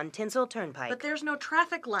left on Tinsel Turnpike. But there's no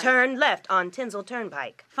traffic light. Turn left on Tinsel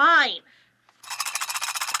Turnpike. Fine.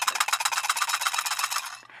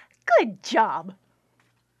 Good job.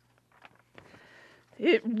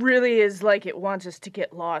 It really is like it wants us to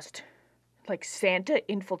get lost. Like Santa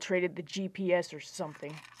infiltrated the GPS or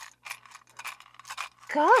something.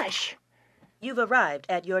 Gosh. You've arrived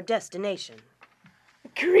at your destination.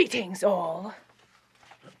 Greetings, all.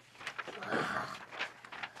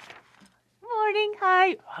 Morning.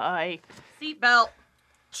 Hi. Seatbelt.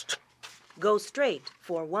 Go straight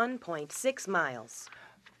for 1.6 miles.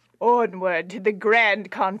 Onward to the grand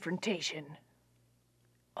confrontation.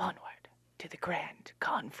 Onward to the grand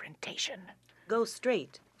confrontation. Go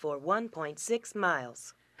straight for 1.6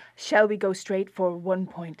 miles. Shall we go straight for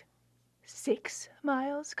 1.6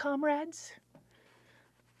 miles, comrades?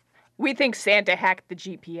 We think Santa hacked the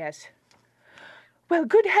GPS. Well,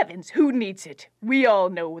 good heavens, who needs it? We all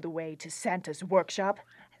know the way to Santa's workshop.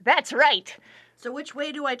 That's right. So which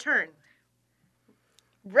way do I turn?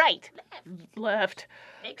 Right. Left.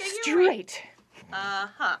 Straight.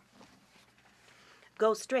 Uh-huh.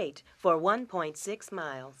 Go straight for 1.6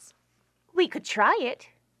 miles. We could try it.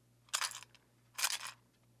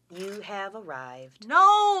 You have arrived.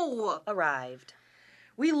 No! Arrived.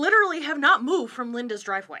 We literally have not moved from Linda's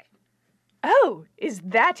driveway. Oh, is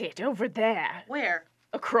that it over there? Where?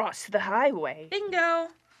 Across the highway. Bingo.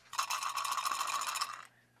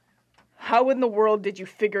 How in the world did you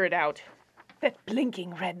figure it out? That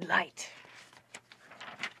blinking red light.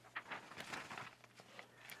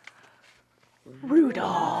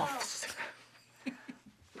 Rudolph's.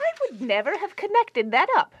 I would never have connected that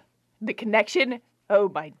up. The connection, oh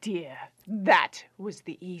my dear, that was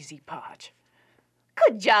the easy part.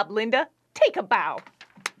 Good job, Linda. Take a bow.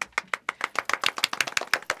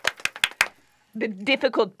 The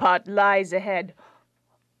difficult part lies ahead.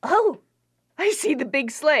 Oh, I see the big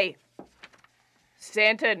sleigh.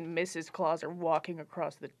 Santa and Mrs. Claus are walking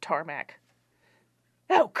across the tarmac.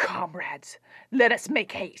 Oh, comrades, let us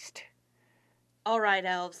make haste. All right,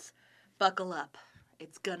 elves, buckle up.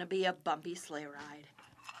 It's gonna be a bumpy sleigh ride.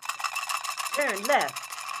 Turn left.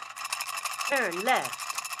 Turn left.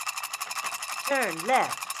 Turn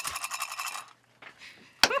left.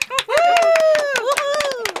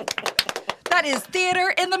 That is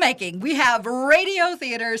theater in the making. We have radio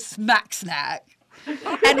theater smack snack.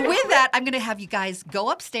 And with that, I'm going to have you guys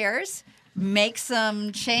go upstairs, make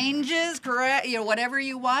some changes, correct, whatever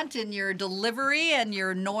you want in your delivery and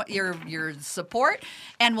your support,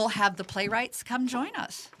 and we'll have the playwrights come join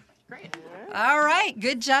us. Great. All right.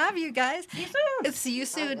 Good job, you guys. See you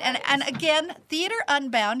soon. And again, Theater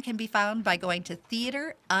Unbound can be found by going to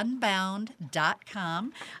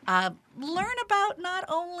theaterunbound.com. Learn about not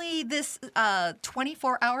only this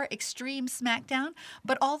 24-hour extreme Smackdown,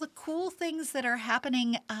 but all the cool things that are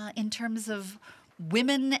happening in terms of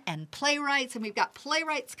women and playwrights. And we've got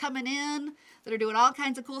playwrights coming in that are doing all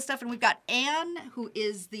kinds of cool stuff. And we've got Anne, who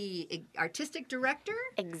is the artistic director.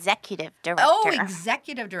 Executive director. Oh,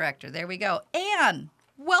 executive director. There we go. Anne,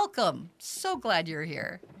 welcome. So glad you're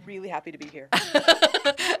here. Really happy to be here.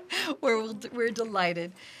 We're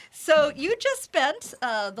delighted. So you just spent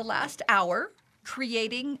the last hour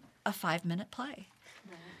creating a 5-minute play.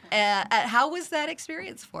 How was that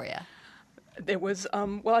experience for you? It was,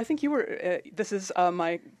 well, I think you were, this is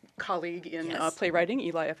my colleague in playwriting,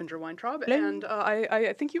 Eli Effinger Weintraub, and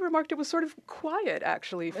I think you remarked it was sort of quiet,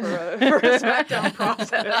 actually, for a Smackdown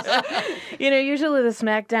process. Usually the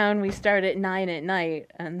Smackdown, we start at 9 at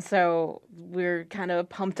night, and so we're kind of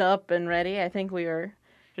pumped up and ready. I think we were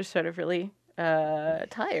just sort of really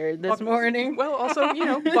tired this morning. Well, also,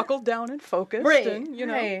 buckled down and focused. Right, and,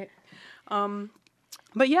 right.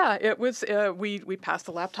 But yeah, it was, we passed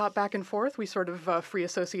the laptop back and forth. We sort of free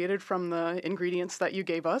associated from the ingredients that you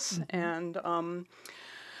gave us, and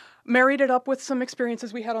married it up with some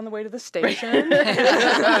experiences we had on the way to the station.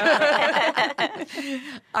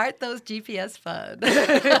 Aren't those GPS fun?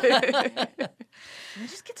 You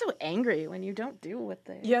just get so angry when you don't do what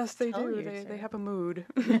they Yes, they tell do. you They have a mood.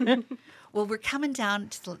 Well, we're coming down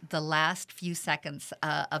to the last few seconds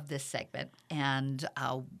of this segment. And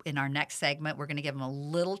in our next segment, we're going to give them a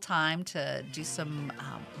little time to do some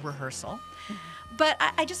rehearsal. But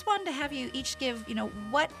I just wanted to have you each give,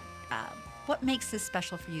 what makes this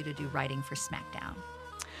special for you to do writing for Smackdown?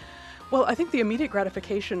 Well, I think the immediate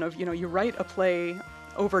gratification of, you write a play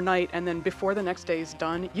overnight, and then before the next day is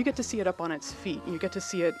done, you get to see it up on its feet. You get to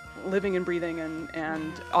see it living and breathing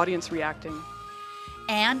and audience reacting.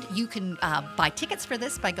 And you can buy tickets for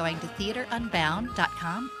this by going to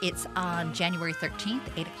theaterunbound.com. It's on January 13th,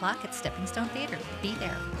 8 o'clock at Stepping Stone Theater. Be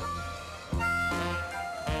there.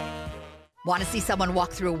 Want to see someone walk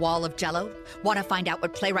through a wall of Jell-O? Want to find out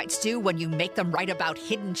what playwrights do when you make them write about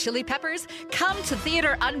hidden chili peppers? Come to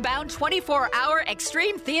Theater Unbound 24-hour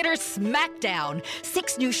Extreme Theater Smackdown.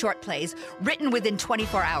 6 new short plays written within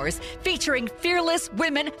 24 hours featuring fearless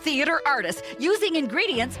women theater artists using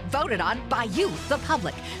ingredients voted on by you, the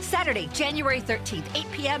public. Saturday, January 13th,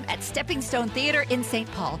 8 p.m. at Stepping Stone Theater in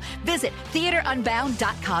St. Paul. Visit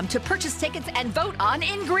theaterunbound.com to purchase tickets and vote on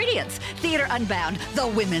ingredients. Theater Unbound, the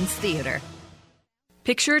women's theater.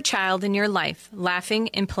 Picture a child in your life laughing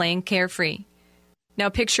and playing carefree. Now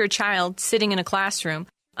picture a child sitting in a classroom,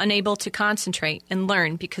 unable to concentrate and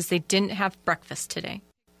learn because they didn't have breakfast today.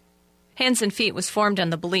 Hands and Feet was formed on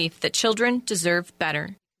the belief that children deserve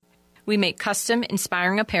better. We make custom,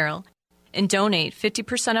 inspiring apparel and donate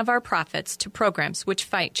 50% of our profits to programs which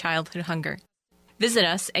fight childhood hunger. Visit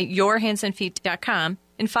us at yourhandsandfeet.com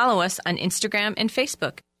and follow us on Instagram and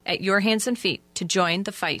Facebook at Your Hands and Feet to join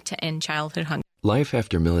the fight to end childhood hunger. Life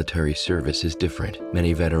after military service is different.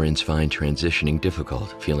 Many veterans find transitioning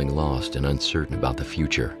difficult, feeling lost and uncertain about the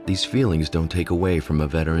future. These feelings don't take away from a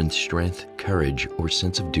veteran's strength, courage, or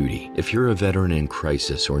sense of duty. If you're a veteran in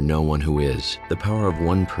crisis or know one who is, the power of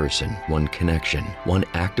one person, one connection, one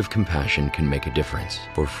act of compassion can make a difference.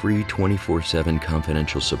 For free 24/7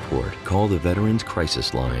 confidential support, call the Veterans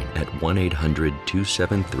Crisis Line at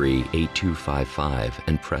 1-800-273-8255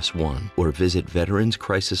 and press 1, or visit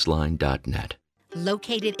veteranscrisisline.net.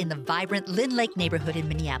 Located in the vibrant Lynn Lake neighborhood in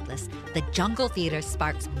Minneapolis, the Jungle Theater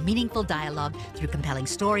sparks meaningful dialogue through compelling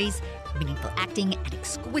stories, meaningful acting, and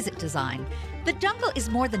exquisite design. The Jungle is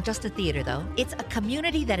more than just a theater, though. It's a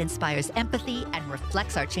community that inspires empathy and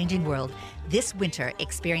reflects our changing world. This winter,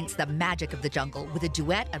 experience the magic of the Jungle with a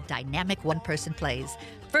duet of dynamic one-person plays.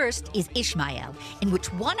 First is Ishmael, in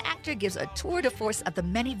which one actor gives a tour de force of the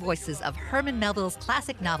many voices of Herman Melville's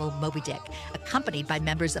classic novel Moby Dick, accompanied by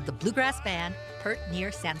members of the bluegrass band Pert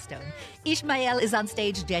Near Sandstone. Ishmael is on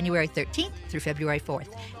stage January 13th through February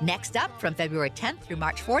 4th. Next up, from February 10th through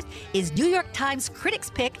March 4th, is New York Times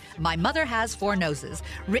critics' pick, My Mother Has 4 Noses,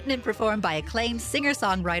 written and performed by acclaimed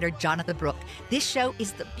singer-songwriter Jonathan Brooke. This show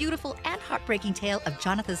is the beautiful and heartbreaking tale of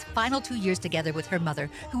Jonathan's final 2 years together with her mother,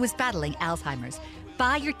 who was battling Alzheimer's.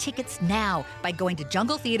 Buy your tickets now by going to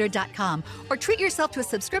jungletheater.com or treat yourself to a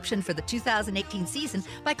subscription for the 2018 season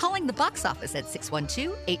by calling the box office at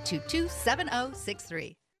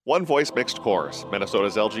 612-822-7063. One Voice Mixed Chorus,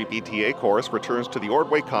 Minnesota's LGBTA chorus, returns to the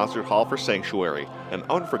Ordway Concert Hall for Sanctuary, an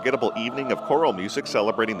unforgettable evening of choral music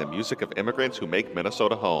celebrating the music of immigrants who make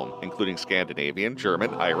Minnesota home, including Scandinavian,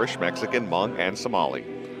 German, Irish, Mexican, Hmong, and Somali.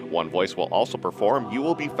 One Voice will also perform You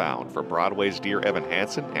Will Be Found for Broadway's Dear Evan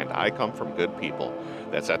Hansen and I Come From Good People.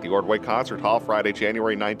 That's at the Ordway Concert Hall Friday,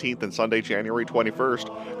 January 19th and Sunday, January 21st.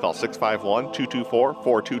 Call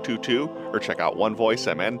 651-224-4222 or check out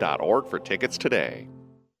onevoicemn.org for tickets today.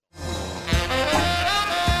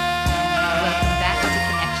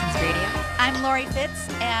 I'm Lori Fitz,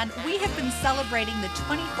 and we have been celebrating the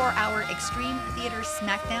 24-hour Extreme Theater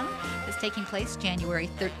Smackdown that's taking place January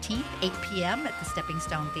 13th, 8 p.m. at the Stepping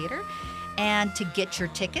Stone Theater. And to get your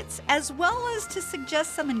tickets, as well as to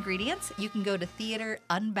suggest some ingredients, you can go to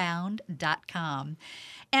theaterunbound.com.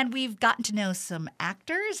 And we've gotten to know some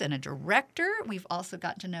actors and a director. We've also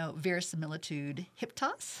gotten to know Verisimilitude Hip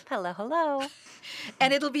Toss. Hello, hello.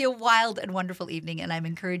 And it'll be a wild and wonderful evening, and I'm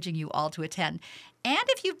encouraging you all to attend. And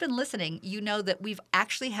if you've been listening, you know that we've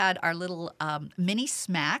actually had our little mini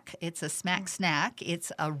Smack. It's a Smack Snack.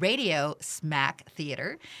 It's a radio Smack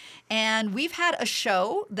theater. And we've had a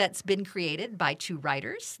show that's been created by 2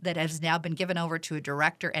 writers that has now been given over to a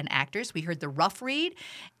director and actors. We heard the rough read,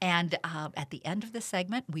 and at the end of the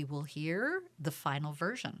segment, we will hear the final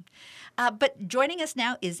version. But joining us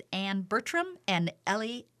now is Ann Bertram and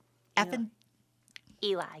Ellie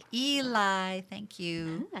Eli, thank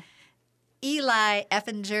you. Eli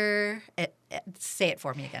Effinger. Say it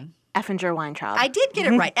for me again. Effinger Weintraub. I did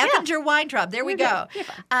get it right. Effinger Weintraub. There we go.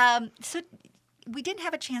 So we didn't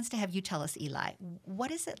have a chance to have you tell us, Eli, what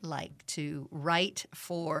is it like to write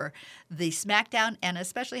for the Smackdown, and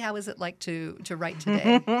especially how is it like to write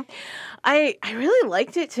today? I really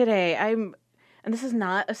liked it today. And this is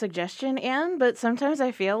not a suggestion, Anne, but sometimes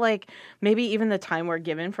I feel like maybe even the time we're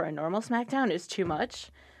given for a normal Smackdown is too much.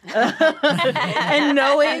 And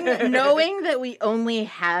knowing that we only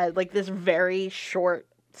had like this very short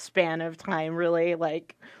span of time, really,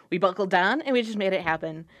 like we buckled down and we just made it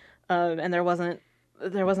happen. And there wasn't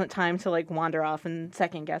time to like wander off and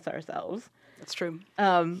second guess ourselves. That's true.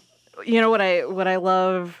 You know what I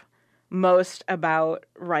love most about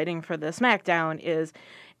writing for the Smackdown is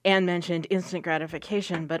Anne mentioned instant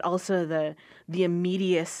gratification, but also the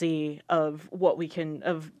immediacy of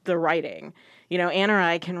of the writing. You know, Anne or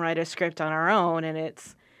I can write a script on our own, and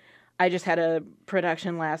I just had a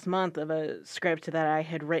production last month of a script that I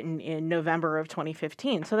had written in November of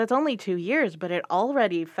 2015. So that's only 2 years, but it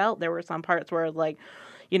already felt there were some parts where, like,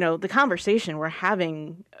 you know, the conversation we're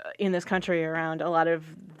having in this country around a lot of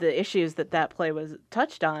the issues that play was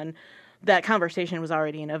touched on, that conversation was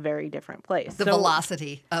already in a very different place. The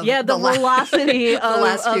velocity of the velocity of, the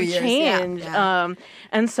last few of years. change. Yeah.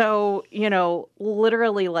 And so, you know,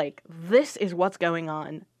 literally, like, this is what's going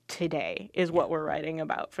on today is what we're writing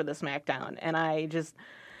about for the Smackdown. And I just,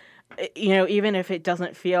 you know, even if it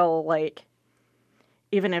doesn't feel like,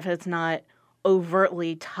 even if it's not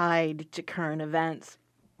overtly tied to current events,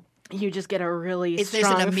 you just get a really strong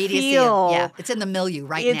there's an immediacy feel. It's in the milieu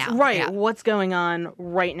now. It's right. Yeah. What's going on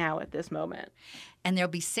right now at this moment? And there'll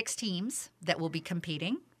be 6 teams that will be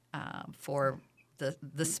competing for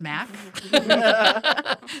the Smack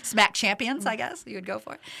Smack champions, I guess you would go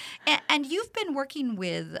for. And you've been working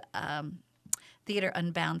with Theater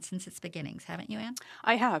Unbound since its beginnings, haven't you, Anne?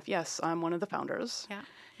 I have, yes. I'm one of the founders. Yeah.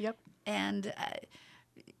 Yep. And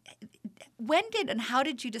when did and how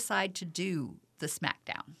did you decide to do the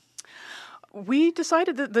Smackdown? We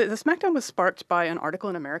decided that the Smackdown was sparked by an article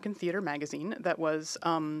in American Theater magazine that was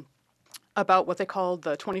about what they called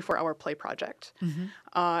the 24-hour play project. Mm-hmm.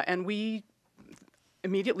 And we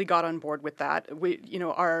immediately got on board with that. We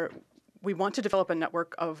want to develop a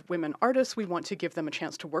network of women artists. We want to give them a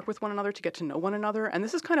chance to work with one another, to get to know one another. And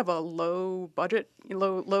this is kind of a low budget,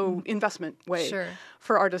 low investment way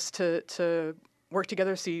for artists to work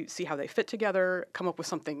together, see how they fit together, come up with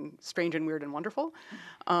something strange and weird and wonderful.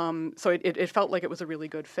 So it felt like it was a really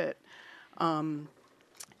good fit.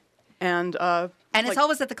 And it's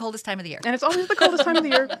always at the coldest time of the year. And it's always the coldest time of the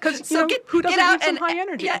year because who doesn't need some high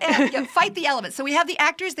energy? Yeah, fight the elements. So we have the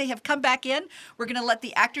actors. They have come back in. We're going to let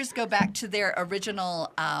the actors go back to their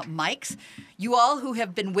original mics. You all who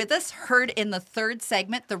have been with us heard in the 3rd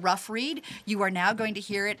segment the rough read. You are now going to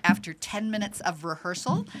hear it after 10 minutes of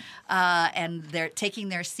rehearsal, and they're taking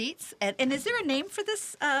their seats. And is there a name for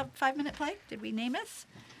this 5-minute play? Did we name it?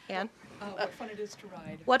 Anne? What fun it is to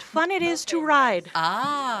ride. What fun it is to ride.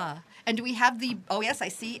 Ah. And do we have the, oh yes, I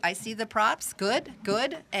see the props. Good.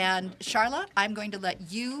 And Charla, I'm going to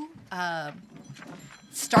let you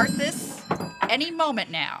start this any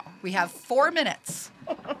moment now. We have 4 minutes.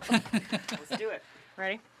 Let's do it.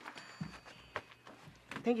 Ready?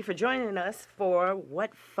 Thank you for joining us for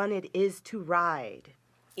What Fun It Is to Ride.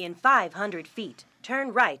 In 500 feet,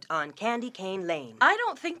 turn right on Candy Cane Lane. I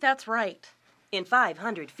don't think that's right. In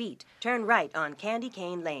 500 feet, turn right on Candy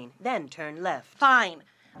Cane Lane, then turn left. Fine.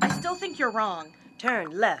 I still think you're wrong.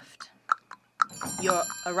 Turn left. You're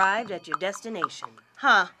arrived at your destination.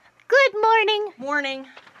 Huh. Good morning. Morning.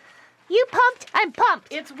 You pumped? I'm pumped.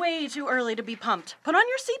 It's way too early to be pumped. Put on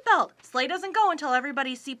your seatbelt. Sleigh doesn't go until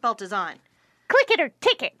everybody's seatbelt is on. Click it or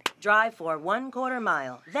ticket. Drive for 1/4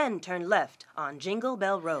 mile, then turn left on Jingle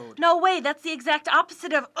Bell Road. No way, that's the exact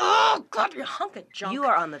opposite of, oh, God, you hunk of junk. You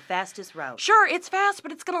are on the fastest route. Sure, it's fast,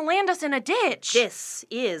 but it's going to land us in a ditch. This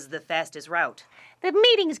is the fastest route. The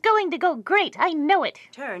meeting's going to go great. I know it.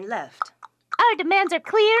 Turn left. Our demands are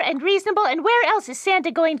clear and reasonable, and where else is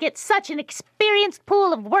Santa going to get such an experienced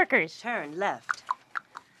pool of workers? Turn left.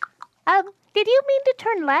 Did you mean to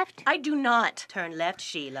turn left? I do not. Turn left,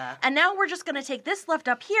 Sheila. And now we're just going to take this left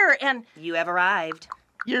up here and... You have arrived.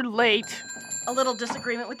 You're late. A little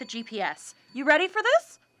disagreement with the GPS. You ready for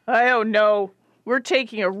this? I don't know. We're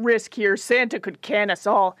taking a risk here. Santa could can us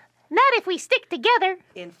all. Not if we stick together.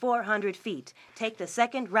 In 400 feet, take the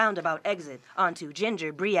second roundabout exit onto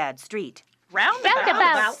Ginger Briad Street.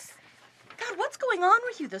 Roundabouts? God, what's going on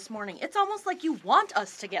with you this morning? It's almost like you want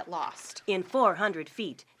us to get lost. In 400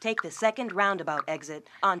 feet, take the second roundabout exit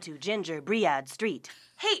onto Ginger Briad Street.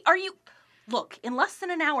 Hey, are you... Look, in less than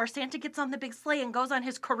an hour, Santa gets on the big sleigh and goes on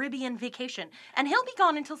his Caribbean vacation, and he'll be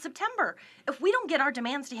gone until September. If we don't get our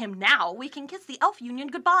demands to him now, we can kiss the elf union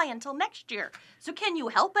goodbye until next year. So can you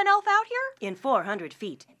help an elf out here? In 400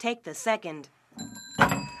 feet, take the second...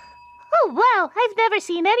 Oh, wow, I've never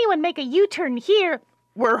seen anyone make a U-turn here.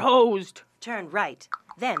 We're hosed. Turn right,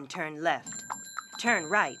 then turn left. Turn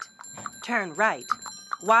right. Turn right.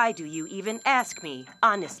 Why do you even ask me,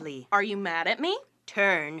 honestly? Are you mad at me?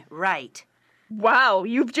 Turn right. Wow,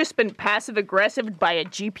 you've just been passive-aggressive by a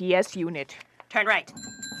GPS unit. Turn right.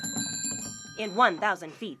 In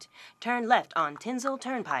 1,000 feet, turn left on Tinsel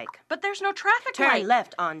Turnpike. But there's no traffic light. Turn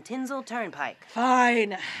left on Tinsel Turnpike.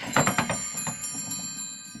 Fine.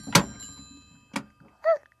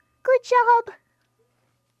 Good job.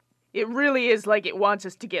 It really is like it wants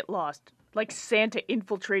us to get lost. Like Santa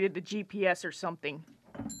infiltrated the GPS or something.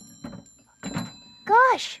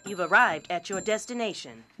 Gosh. You've arrived at your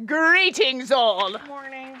destination. Greetings, all.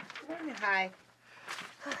 Morning. Hi.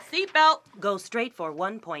 Seatbelt. Go straight for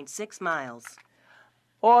 1.6 miles.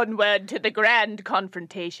 Onward to the grand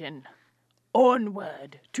confrontation.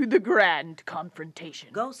 Onward to the grand confrontation.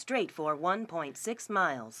 Go straight for 1.6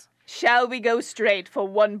 miles. Shall we go straight for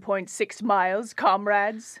 1.6 miles,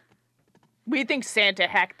 comrades? We think Santa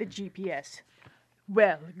hacked the GPS.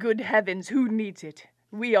 Well, good heavens, who needs it?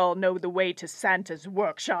 We all know the way to Santa's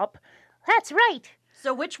workshop. That's right.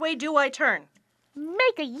 So which way do I turn?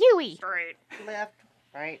 Make a U-ey. Straight. Left,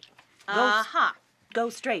 right. Uh-huh. Go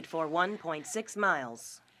straight for 1.6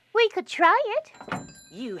 miles. We could try it.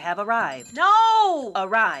 You have arrived. No!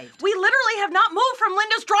 Arrived. We literally have not moved from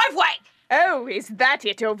Linda's driveway. Oh, is that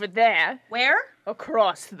it over there? Where?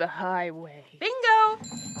 Across the highway. Bingo!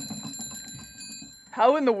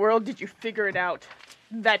 How in the world did you figure it out?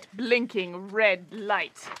 That blinking red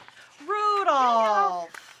light. Rudolph!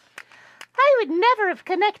 I would never have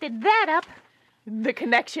connected that up. The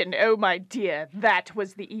connection, oh my dear, that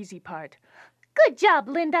was the easy part. Good job,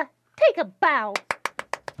 Linda. Take a bow.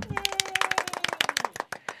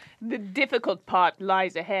 The difficult part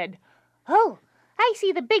lies ahead. Oh, I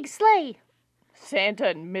see the big sleigh. Santa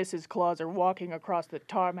and Mrs. Claus are walking across the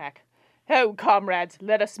tarmac. Oh, comrades,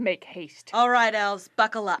 let us make haste. All right, elves,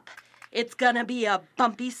 buckle up. It's gonna be a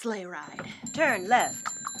bumpy sleigh ride. Turn left.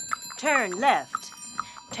 Turn left.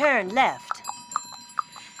 Turn left.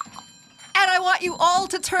 And I want you all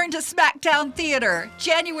to turn to Smackdown Theater,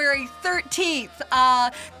 January 13th.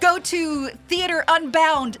 Go to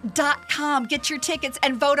theaterunbound.com, get your tickets,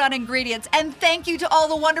 and vote on ingredients. And thank you to all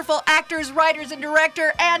the wonderful actors, writers, and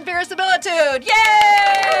director, and verisimilitude.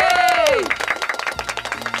 Yay!